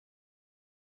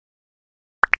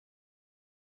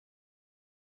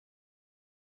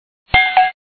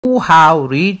who have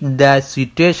reached the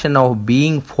situation of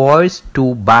being forced to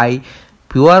buy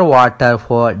pure water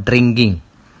for drinking.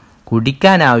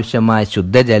 കുടിക്കാൻ ആവശ്യമായ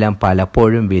ശുദ്ധജലം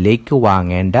പലപ്പോഴും വിലയ്ക്ക്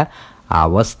വാങ്ങേണ്ട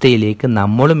അവസ്ഥയിലേക്ക്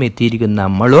നമ്മളും എത്തിയിരിക്കുന്നു.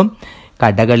 നമ്മളും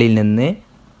കടകളിൽ നിന്ന്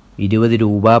 20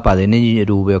 രൂപ 15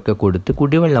 രൂപയൊക്കെ കൊടുത്ത്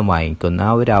കുടിവെള്ളം വാങ്ങിക്കുന്ന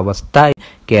ആ ഒരു അവസ്ഥ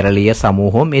കേരളീയ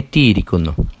സമൂഹം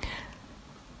എത്തിയിരിക്കുന്നു.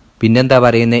 പിന്നെന്താ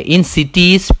പറയുന്നത്, in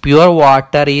cities pure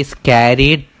water is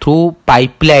carried through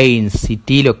pipe lines.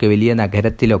 സിറ്റിയിലൊക്കെ വലിയ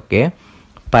നഗരത്തിലൊക്കെ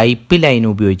പൈപ്പ് ലൈൻ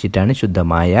ഉപയോഗിച്ചിട്ടാണ്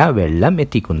ശുദ്ധമായ വെള്ളം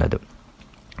എത്തിക്കുന്നത്.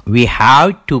 We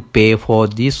have to pay for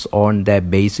this on the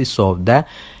basis of the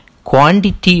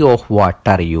quantity of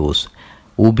water use.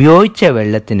 ഉപയോഗിച്ച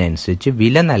വെള്ളത്തിനനുസരിച്ച്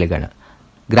വില നൽകണം.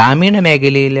 ഗ്രാമീണ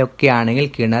മേഖലയിലൊക്കെ ആണെങ്കിൽ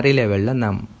കിണറിലെ വെള്ളം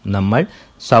നമ്മൾ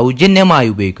സൗജന്യമായി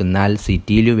ഉപയോഗിക്കുന്നാൽ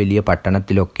സിറ്റിയിലും വലിയ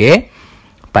പട്ടണത്തിലൊക്കെ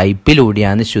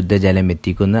പൈപ്പിലൂടെയാണ് ശുദ്ധജലം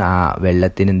എത്തിക്കുന്നത്. ആ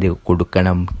വെള്ളത്തിന് എന്ത്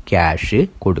കൊടുക്കണം? ക്യാഷ്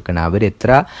കൊടുക്കണം. അവരെത്ര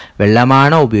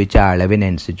വെള്ളമാണോ ഉപയോഗിച്ച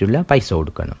അളവിനനുസരിച്ചുള്ള പൈസ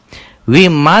കൊടുക്കണം. We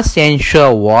must ensure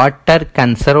water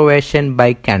conservation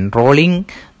by controlling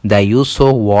the use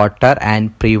of water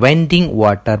and preventing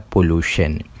water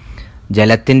pollution.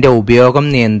 ജലത്തിൻ്റെ ഉപയോഗം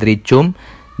നിയന്ത്രിച്ചും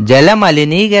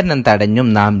ജലമലിനീകരണം തടഞ്ഞും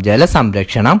നാം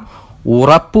ജലസംരക്ഷണം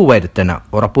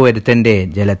ഉറപ്പുവരുത്തണ്ടേ.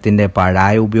 ജലത്തിൻ്റെ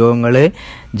പാഴായ ഉപയോഗങ്ങൾ,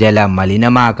 ജലം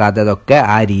മലിനമാകാത്തതൊക്കെ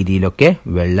ആ രീതിയിലൊക്കെ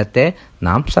വെള്ളത്തെ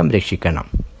നാം സംരക്ഷിക്കണം.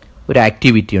 ഒരു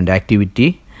ആക്ടിവിറ്റി ഉണ്ട്. Activity,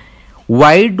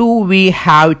 why do we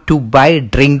have to by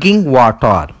drinking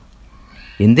water?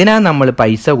 എന്തിനാണ് നമ്മൾ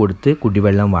പൈസ കൊടുത്ത്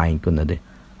കുടിവെള്ളം വാങ്ങിക്കുന്നത്?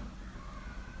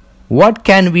 What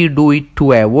can we do it to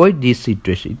avoid this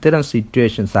situation? ഇത്തരം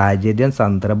സിറ്റുവേഷൻ, സാഹചര്യം,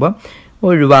 സന്ദർഭം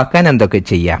ഒഴിവാക്കാൻ എന്തൊക്കെ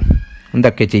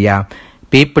ചെയ്യാം?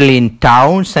 People in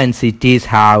towns and cities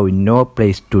have no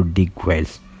place to dig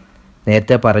Wells.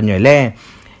 നേരത്തെ പറഞ്ഞു അല്ലേ,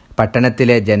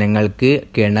 പട്ടണത്തിലെ ജനങ്ങൾക്ക്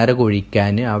കിണർ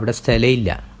കുഴിക്കാൻ അവിടെ സ്ഥലമില്ല.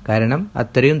 കാരണം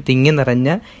അത്രയും തിങ്ങി നിറഞ്ഞ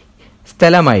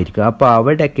സ്ഥലമായിരിക്കും. അപ്പോൾ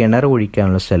അവിടെ കിണർ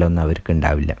കുഴിക്കാനുള്ള സ്ഥലമൊന്നും അവർക്ക്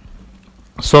ഉണ്ടാവില്ല.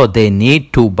 So they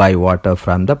need to by water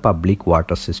from the public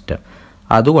water system.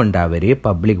 അതുകൊണ്ട് അവർ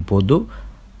പൊതു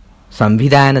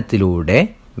സംവിധാനത്തിലൂടെ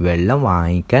വെള്ളം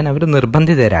വാങ്ങിക്കാൻ അവർ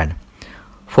നിർബന്ധിതരാണ്.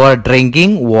 Four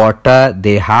drinking water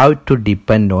they have to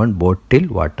depend on bottle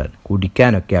water.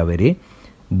 കുടിക്കാനൊക്കെ അവർ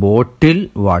ബോട്ടിൽ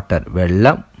വാട്ടർ,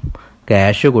 വെള്ളം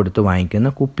ക്യാഷ് കൊടുത്ത് വാങ്ങിക്കുന്ന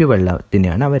കുപ്പി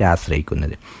വെള്ളത്തിനെയാണ് അവർ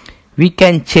ആശ്രയിക്കുന്നത്. We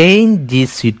can change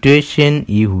this situation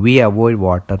if we avoid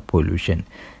water pollution.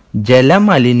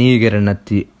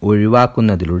 ജലമലിനീകരണത്തെ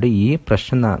ഒഴിവാക്കുന്നതിലൂടെ ഈ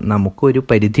പ്രശ്നം നമുക്കൊരു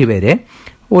പരിധിവരെ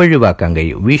ഒഴിവാക്കാൻ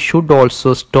കഴിയും. We should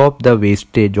also stop the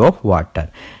wastage of water.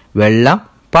 വെള്ളം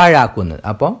പാഴാക്കുന്നത്.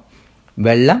 അപ്പോൾ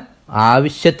വെള്ളം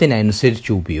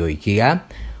ആവശ്യത്തിനനുസരിച്ച് ഉപയോഗിക്കുക,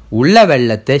 ഉള്ള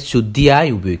വെള്ളത്തെ ശുദ്ധിയായി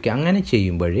ഉപയോഗിക്കുക. അങ്ങനെ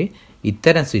ചെയ്യുമ്പോൾ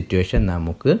ഇത്തരം സിറ്റുവേഷൻ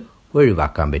നമുക്ക്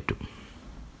ഒഴിവാക്കാൻ പറ്റും.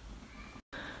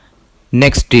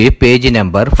 Next page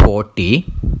number 40.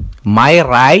 My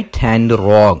right and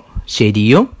wrong.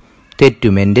 ശരിയും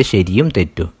തെറ്റും, എൻ്റെ ശരിയും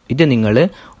തെറ്റും. ഇത് നിങ്ങൾ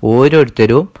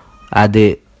ഓരോരുത്തരും അത്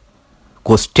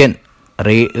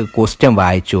ക്വസ്റ്റ്യൻ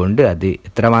വായിച്ചുകൊണ്ട് അത്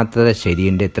എത്രമാത്രം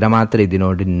ശരിയുണ്ട്, എത്രമാത്രം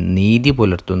ഇതിനോട് നീതി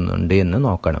പുലർത്തുന്നുണ്ട് എന്ന്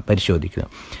നോക്കണം, പരിശോധിക്കണം.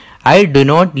 I do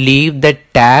not leave the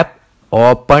tap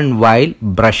open while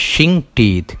brushing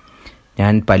teeth.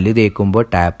 ഞാൻ പല്ല് തേക്കുമ്പോൾ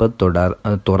ടാപ്പ്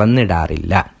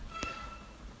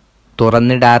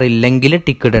തുറന്നിടാറില്ലെങ്കിൽ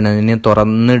ടിക്ക് ഇടണം. ഇനി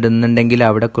തുറന്നിടുന്നുണ്ടെങ്കിൽ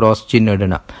അവിടെ ക്രോസ് ചിഹ്നം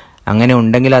ഇടണം. അങ്ങനെ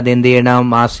ഉണ്ടെങ്കിൽ അതെന്ത് ചെയ്യണം?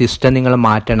 ആ സിസ്റ്റം നിങ്ങൾ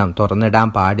മാറ്റണം. തുറന്നിടാൻ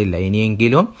പാടില്ല.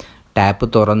 ഇനിയെങ്കിലും ടാപ്പ്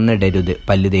തുറന്നിടരുത്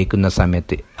പല്ല് തേക്കുന്ന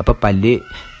സമയത്ത്. അപ്പോൾ പല്ല്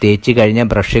തേച്ച് കഴിഞ്ഞാൽ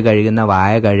ബ്രഷ് കഴുകുന്ന,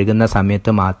 വായ കഴുകുന്ന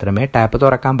സമയത്ത് മാത്രമേ ടാപ്പ്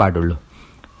തുറക്കാൻ പാടുള്ളൂ.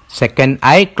 Second,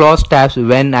 I close taps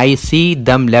when I see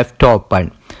them left open.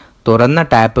 തുറന്ന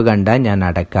ടാപ്പ് കണ്ടാൽ ഞാൻ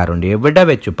അടയ്ക്കാറുണ്ട്. എവിടെ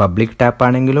വെച്ചു? പബ്ലിക്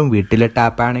ടാപ്പാണെങ്കിലും വീട്ടിലെ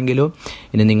ടാപ്പാണെങ്കിലും.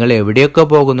 ഇനി നിങ്ങൾ എവിടെയൊക്കെ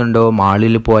പോകുന്നുണ്ടോ,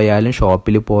 മാളിൽ പോയാലും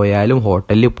ഷോപ്പിൽ പോയാലും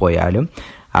ഹോട്ടലിൽ പോയാലും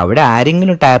അവിടെ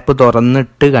ആരെങ്കിലും ടാപ്പ്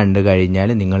തുറന്നിട്ട് കണ്ടു കഴിഞ്ഞാൽ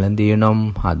നിങ്ങൾ എന്ത് ചെയ്യണം?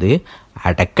 അത്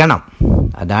അടയ്ക്കണം.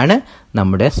 അതാണ്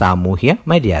നമ്മുടെ സാമൂഹ്യ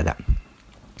മര്യാദ.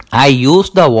 I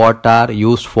use the water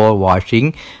use for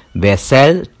washing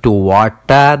vessel to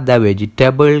water the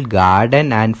vegetable garden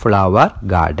and flower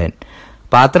garden.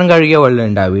 പാത്രം കഴുകിയ വെള്ളം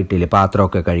ഉണ്ടാവും വീട്ടിൽ,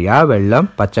 പാത്രമൊക്കെ കഴുകുക. ആ വെള്ളം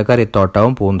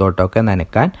പച്ചക്കറിത്തോട്ടവും പൂന്തോട്ടമൊക്കെ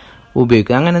നനയ്ക്കാൻ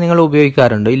ഉപയോഗിക്കുക. അങ്ങനെ നിങ്ങൾ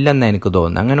ഉപയോഗിക്കാറുണ്ടോ? ഇല്ലെന്ന് എനിക്ക്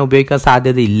തോന്നുന്നു. അങ്ങനെ ഉപയോഗിക്കാൻ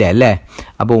സാധ്യത ഇല്ല അല്ലേ?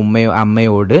 അപ്പോൾ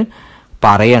അമ്മയോട്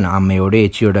പറയണം, അമ്മയോട്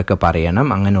ചേച്ചിയോടൊക്കെ പറയണം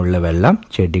അങ്ങനെയുള്ള വെള്ളം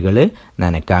ചെടികൾ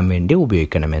നനയ്ക്കാൻ വേണ്ടി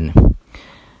ഉപയോഗിക്കണമെന്ന്.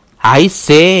 I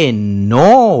say no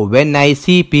when I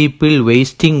see people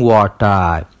wasting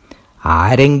water.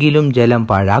 ആരെങ്കിലും ജലം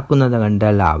പാഴാക്കുന്നത്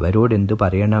കണ്ടാൽ അവരോട് എന്ത്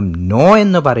പറയണം? നോ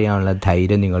എന്ന് പറയാനുള്ള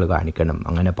ധൈര്യം നിങ്ങൾ കാണിക്കണം.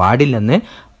 അങ്ങനെ പാടില്ലെന്ന്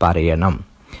പറയണം.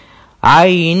 I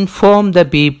inform the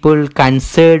people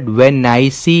conserved when I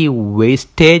see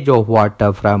wastage of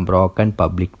water from broken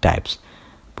public taps.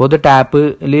 പൊതു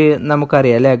ടാപ്പിൽ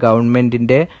നമുക്കറിയാം അല്ലേ,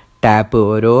 ഗവൺമെൻറ്റിൻ്റെ ടാപ്പ്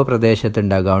ഓരോ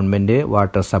പ്രദേശത്തുണ്ടാകും, ഗവൺമെൻറ്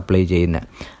വാട്ടർ സപ്ലൈ ചെയ്യുന്ന.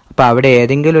 അപ്പോൾ അവിടെ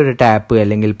ഏതെങ്കിലും ഒരു ടാപ്പ്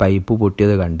അല്ലെങ്കിൽ പൈപ്പ്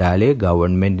പൊട്ടിയത് കണ്ടാൽ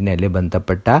ഗവൺമെൻറ്റിനെ അല്ലെങ്കിൽ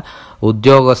ബന്ധപ്പെട്ട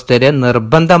ഉദ്യോഗസ്ഥരെ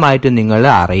നിർബന്ധമായിട്ടും നിങ്ങൾ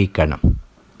അറിയിക്കണം.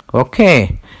 ഓക്കെ,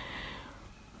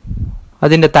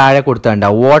 അതിൻ്റെ താഴെ കൊടുത്താണ്ട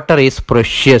വാട്ടർ ഈസ്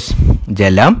പ്രഷ്യസ്,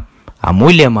 ജലം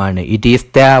അമൂല്യമാണ്. It is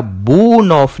the boon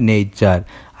of nature,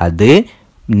 അത്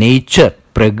നേച്ചർ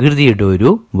പ്രകൃതിയുടെ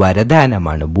ഒരു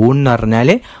വരദാനമാണ്. ബൂൺ എന്ന്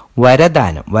പറഞ്ഞാൽ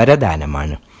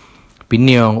വരദാനമാണ്.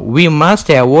 പിന്നെയോ we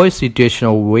must avoid situation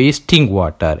of wasting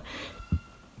water,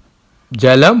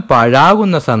 ജലം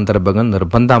പാഴാകുന്ന സന്ദർഭങ്ങൾ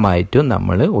നിർബന്ധമായിട്ടും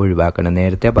നമ്മൾ ഒഴിവാക്കണം.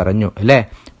 നേരത്തെ പറഞ്ഞു അല്ലേ,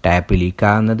 ടാപ്പ്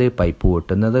ലീക്കാകുന്നത്, പൈപ്പ്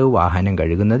പൊട്ടുന്നത്, വാഹനം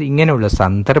കഴുകുന്നത്, ഇങ്ങനെയുള്ള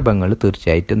സന്ദർഭങ്ങൾ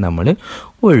തീർച്ചയായിട്ടും നമ്മൾ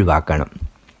ഒഴിവാക്കണം.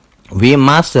 We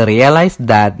must realise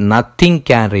that nothing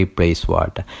can replace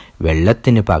water,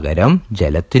 വെള്ളത്തിന് പകരം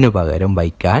ജലത്തിനു പകരം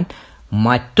വയ്ക്കാൻ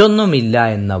മറ്റൊന്നുമില്ല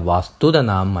എന്ന വസ്തുത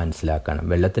നാം മനസ്സിലാക്കണം.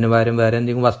 വെള്ളത്തിന് പകരം വേറെ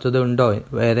എന്തെങ്കിലും വസ്തുത ഉണ്ടോ?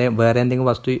 വേറെ എന്തെങ്കിലും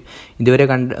വസ്തു ഇതുവരെ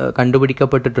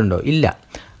കണ്ടുപിടിക്കപ്പെട്ടിട്ടുണ്ടോ? ഇല്ല.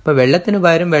 അപ്പോൾ വെള്ളത്തിന്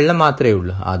പകരം വെള്ളം മാത്രമേ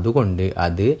ഉള്ളൂ. അതുകൊണ്ട്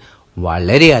അത്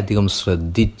വളരെയധികം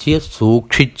ശ്രദ്ധിച്ച്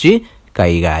സൂക്ഷിച്ച്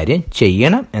കൈകാര്യം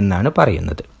ചെയ്യണം എന്നാണ്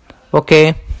പറയുന്നത്. ഓക്കെ,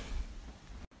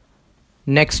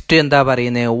 നെക്സ്റ്റ് എന്താ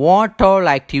പറയുന്നത്? What all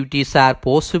activities are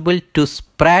possible to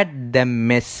spread the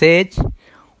message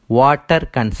water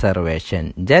conservation,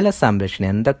 ജലസംരക്ഷണം,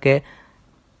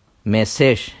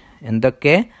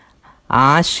 എന്തൊക്കെ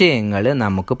ആശയങ്ങൾ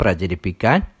നമുക്ക്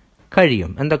പ്രചരിപ്പിക്കാൻ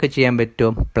കഴിയും, എന്തൊക്കെ ചെയ്യാൻ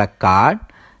പറ്റും? Placard,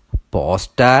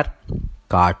 poster,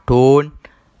 cartoon,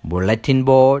 bulletin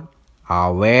board,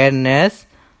 awareness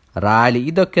rally,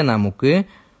 ഇതൊക്കെ നമുക്ക്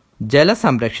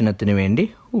ജലസംരക്ഷണത്തിന് വേണ്ടി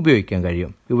ഉപയോഗിക്കാൻ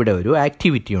കഴിയും. ഇവിടെ ഒരു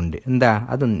ആക്ടിവിറ്റി ഉണ്ട്, എന്താ?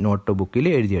 അത് നോട്ട് ബുക്കിൽ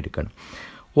എഴുതിയെടുക്കണം.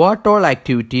 What all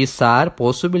activities are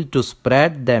possible to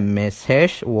spread the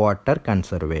message water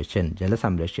conservation,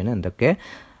 ജലസംരക്ഷണം എന്തൊക്കെ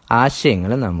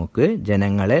ആശയങ്ങൾ നമുക്ക്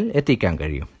ജനങ്ങളിൽ എത്തിക്കാൻ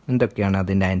കഴിയും? എന്തൊക്കെയാണ്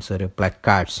അതിൻ്റെ answer?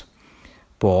 Placards,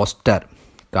 poster,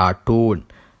 cartoon,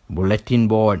 bulletin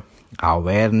board,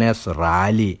 awareness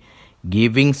rally,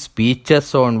 giving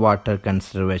speeches on water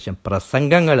conservation,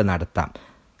 പ്രസംഗങ്ങൾ നടത്താം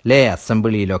അല്ലേ,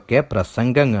 അസംബ്ലിയിലൊക്കെ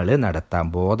പ്രസംഗങ്ങൾ നടത്താം,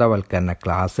 ബോധവൽക്കരണ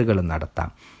ക്ലാസ്സുകൾ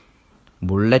നടത്താം.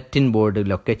 ബുള്ളറ്റിൻ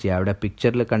ബോർഡിലൊക്കെ ചെയ്യാം. അവിടെ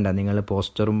പിക്ചറിൽ കണ്ട നിങ്ങൾ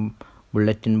പോസ്റ്ററും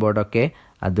ബുള്ളറ്റിൻ ബോർഡൊക്കെ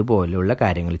അതുപോലെയുള്ള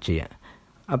കാര്യങ്ങൾ ചെയ്യാം.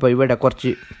 അപ്പോൾ ഇവിടെ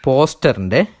കുറച്ച്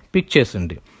പോസ്റ്ററിൻ്റെ പിക്ചേഴ്സ്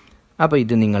ഉണ്ട്. അപ്പോൾ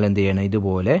ഇത് നിങ്ങൾ എന്ത് ചെയ്യണം?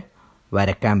 ഇതുപോലെ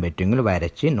വരയ്ക്കാൻ പറ്റുമെങ്കിൽ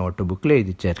വരച്ച് നോട്ട് ബുക്കിൽ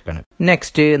എഴുതി ചേർക്കണം.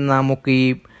 നെക്സ്റ്റ് നമുക്ക് ഈ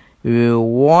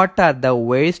what are the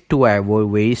ways to avoid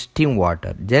wasting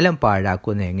water, ജലം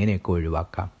പാഴാക്കുന്നത് എങ്ങനെയൊക്കെ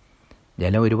ഒഴിവാക്കാം?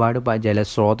 ഒരുപാട്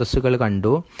ജലസ്രോതസ്സുകൾ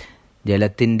കണ്ടു,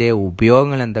 ജലത്തിൻ്റെ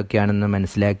ഉപയോഗങ്ങൾ എന്തൊക്കെയാണെന്ന്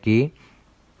മനസ്സിലാക്കി.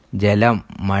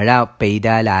 മഴ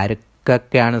പെയ്താൽ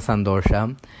ആർക്കൊക്കെയാണ് സന്തോഷം?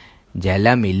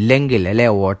 ജലമില്ലെങ്കിൽ അല്ലെ,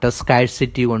 വാട്ടർ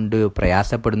സ്കാഴ്സിറ്റി കൊണ്ട്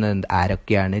പ്രയാസപ്പെടുന്ന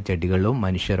ആരൊക്കെയാണ്? ചെടികളും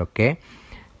മനുഷ്യരൊക്കെ.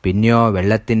 പിന്നെയോ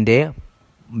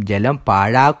ജലം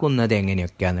പാഴാക്കുന്നത്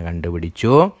എങ്ങനെയൊക്കെയാണെന്ന്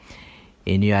കണ്ടുപിടിച്ചു.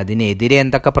 ഇനി അതിനെതിരെ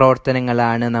എന്തൊക്കെ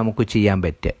പ്രവർത്തനങ്ങളാണ് നമുക്ക് ചെയ്യാൻ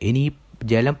പറ്റുക? ഇനി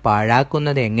ജലം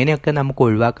പാഴാക്കുന്നത് എങ്ങനെയൊക്കെ നമുക്ക്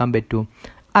ഒഴിവാക്കാൻ പറ്റും?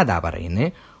 അതാ പറയുന്നത്.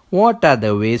 What are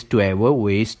the ways to avoid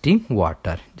wasting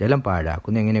water, ജലം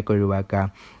പാഴാക്കുന്നത് എങ്ങനെയൊക്കെ ഒഴിവാക്കാം?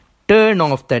 Turn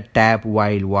of the tap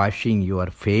while washing your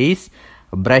face,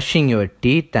 brushing your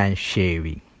teeth and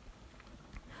shaving.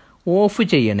 Of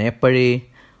ചെയ്യണം എപ്പോഴേ?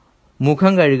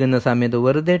 മുഖം കഴുകുന്ന സമയത്ത്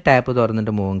വെറുതെ ടാപ്പ്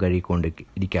തുറന്നിട്ട് മുഖം കഴുകിക്കൊണ്ട്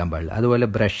ഇരിക്കാൻ പാടില്ല. അതുപോലെ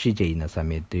ബ്രഷ് ചെയ്യുന്ന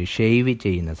സമയത്ത്, ഷേവ്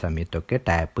ചെയ്യുന്ന സമയത്തൊക്കെ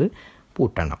tap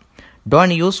പൂട്ടണം.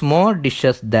 Don't use more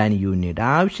dishes than you need,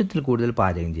 ആവശ്യത്തിൽ കൂടുതൽ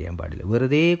പാചകം ചെയ്യാൻ പാടില്ല.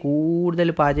 വെറുതെ കൂടുതൽ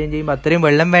പാചകം ചെയ്യുമ്പോൾ അത്രയും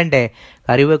വെള്ളം വേണ്ടേ?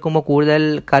 കൂടുതൽ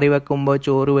കറി വെക്കുമ്പോൾ,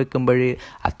 ചോറ് വെക്കുമ്പോൾ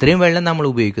അത്രയും വെള്ളം നമ്മൾ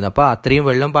ഉപയോഗിക്കുന്നു. അപ്പോൾ അത്രയും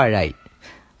വെള്ളം പാഴായി.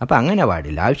 അപ്പോൾ അങ്ങനെ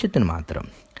പാടില്ല, ആവശ്യത്തിന് മാത്രം.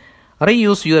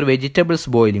 Reuse your vegetables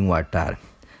boiling water,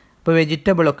 ഇപ്പോൾ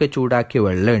വെജിറ്റബിളൊക്കെ ചൂടാക്കിയ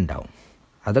വെള്ളം ഉണ്ടാവും,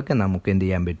 അതൊക്കെ നമുക്ക് എന്ത്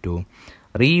ചെയ്യാൻ പറ്റൂ?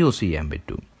 റീയൂസ് ചെയ്യാൻ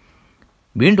പറ്റൂ,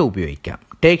 വീണ്ടും ഉപയോഗിക്കാം.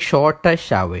 ടേക്ക് ഷോർട്ടർ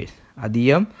ഷവേഴ്സ്,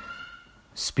 അധികം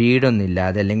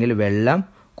സ്പീഡൊന്നുമില്ലാതെ അല്ലെങ്കിൽ വെള്ളം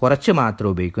കുറച്ച് മാത്രം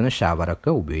ഉപയോഗിക്കുന്ന ഷവറൊക്കെ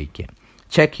ഉപയോഗിക്കുക.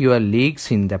 Check your leaks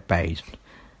in the pipe,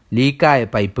 ലീക്കായ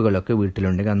പൈപ്പുകളൊക്കെ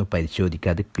വീട്ടിലുണ്ടെങ്കിൽ അന്ന്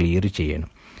പരിശോധിക്കുക, അത് ക്ലിയർ ചെയ്യണം.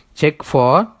 Check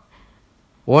four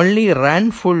only run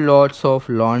full loads of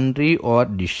laundry or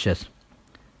dishes,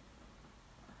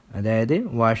 അതായത്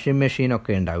വാഷിംഗ്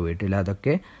മെഷീനൊക്കെ ഉണ്ടാവും വീട്ടിൽ,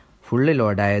 അതൊക്കെ ഫുള്ള്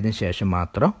ലോഡായതിനു ശേഷം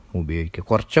മാത്രം ഉപയോഗിക്കുക.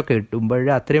 കുറച്ചൊക്കെ ഇട്ടുമ്പോൾ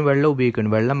അത്രയും വെള്ളം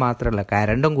ഉപയോഗിക്കണം, വെള്ളം മാത്രമല്ല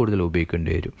കറണ്ടും കൂടുതൽ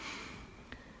ഉപയോഗിക്കേണ്ടി വരും.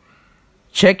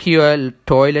 Check your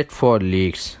toilet four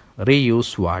leaks,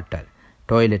 reuse water,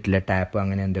 ടോയ്ലറ്റിലെ tap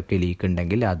അങ്ങനെ എന്തൊക്കെ ലീക്ക്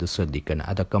ഉണ്ടെങ്കിൽ അത് ശ്രദ്ധിക്കണം,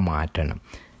 അതൊക്കെ മാറ്റണം.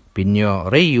 പിന്നെയോ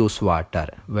റീയൂസ് വാട്ടർ,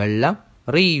 വെള്ളം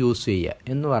റീയൂസ്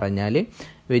ചെയ്യുക എന്ന് പറഞ്ഞാൽ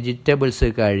വെജിറ്റബിൾസ്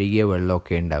കഴുകിയ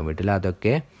വെള്ളമൊക്കെ ഉണ്ടാവും വീട്ടിൽ,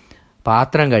 അതൊക്കെ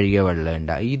പാത്രം കഴുകിയ വെള്ളം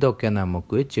ഉണ്ടാകും. ഇതൊക്കെ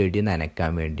നമുക്ക് ചെടി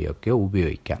നനയ്ക്കാൻ വേണ്ടിയൊക്കെ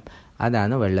ഉപയോഗിക്കാം.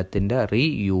 അതാണ് വെള്ളത്തിൻ്റെ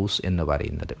റീയൂസ് എന്ന്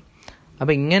പറയുന്നത്.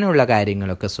 അപ്പോൾ ഇങ്ങനെയുള്ള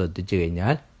കാര്യങ്ങളൊക്കെ ശ്രദ്ധിച്ചു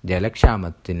കഴിഞ്ഞാൽ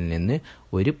ജലക്ഷാമത്തിൽ നിന്ന്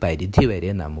ഒരു പരിധി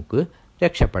വരെ നമുക്ക്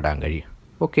രക്ഷപ്പെടാൻ കഴിയും.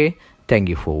 Okay, thank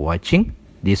you for watching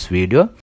this video.